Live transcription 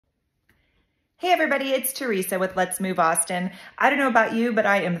Hey everybody, it's Teresa with Let's Move Austin. I don't know about you, but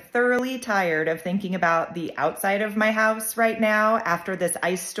I am thoroughly tired of thinking about the outside of my house right now after this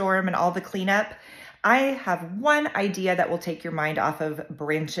ice storm and all the cleanup. I have one idea that will take your mind off of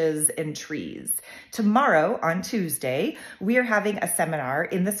branches and trees. Tomorrow, on Tuesday, we are having a seminar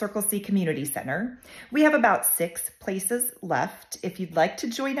in the Circle C Community Center. We have about 6 places left. If you'd like to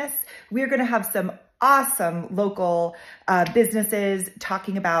join us, we are going to have some awesome local businesses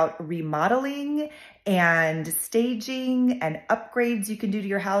talking about remodeling and staging and upgrades you can do to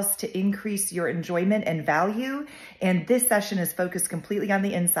your house to increase your enjoyment and value. And this session is focused completely on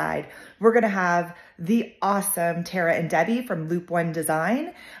the inside. We're gonna have the awesome Tara and Debbie from Loop One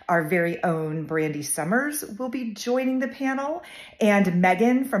Design. Our very own Brandy Summers will be joining the panel, and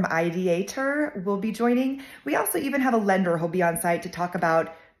Megan from Ideator will be joining. We also even have a lender who'll be on site to talk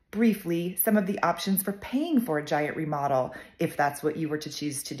about briefly some of the options for paying for a giant remodel if that's what you were to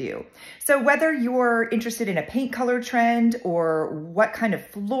choose to do. So whether you're interested in a paint color trend or what kind of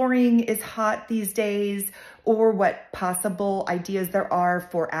flooring is hot these days, or what possible ideas there are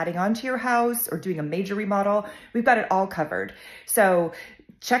for adding on to your house or doing a major remodel, we've got it all covered. So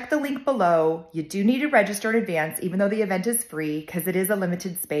check the link below. You do need to register in advance, even though the event is free, because it is a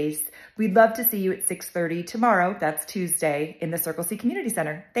limited space. We'd love to see you at 6:30 tomorrow, that's Tuesday, in the Circle C Community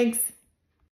Center. Thanks.